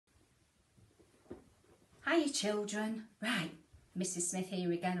Hiya children. Right, Mrs. Smith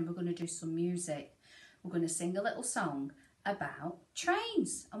here again, and we're going to do some music. We're going to sing a little song about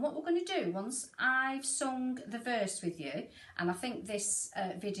trains. And what we're going to do, once I've sung the verse with you, and I think this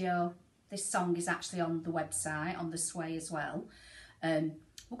this song is actually on the website, on the Sway as well,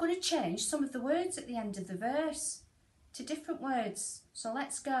 we're going to change some of the words at the end of the verse to different words. So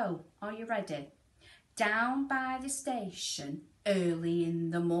let's go. Are you ready? Down by the station, early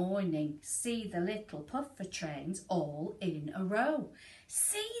in the morning, see the little puffer trains all in a row.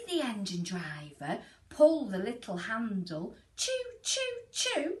 See the engine driver pull the little handle, choo, choo,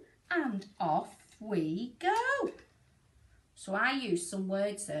 choo, and off we go. So I use some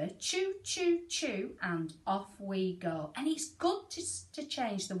words there, choo, choo, choo, and off we go. And it's good to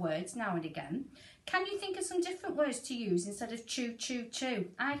change the words now and again. Can you think of some different words to use instead of choo, choo, choo?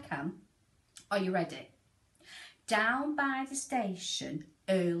 I can. Are you ready? Down by the station,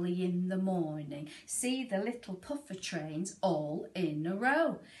 early in the morning, see the little puffer trains all in a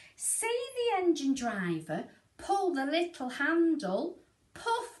row. See the engine driver pull the little handle,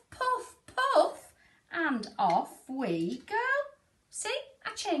 puff, puff, puff, and off we go. See,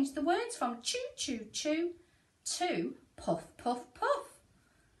 I changed the words from choo, choo, choo to puff, puff, puff.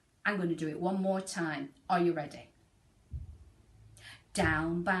 I'm going to do it one more time. Are you ready?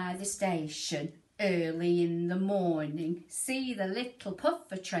 Down by the station, early in the morning, see the little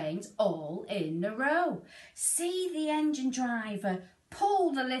puffer trains all in a row. See the engine driver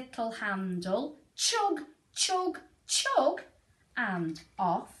pull the little handle, chug, chug, chug, and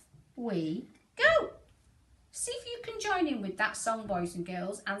off we go. See if you can join in with that song, boys and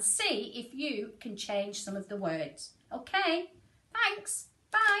girls, and see if you can change some of the words. Okay, thanks.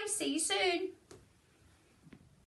 Bye, see you soon.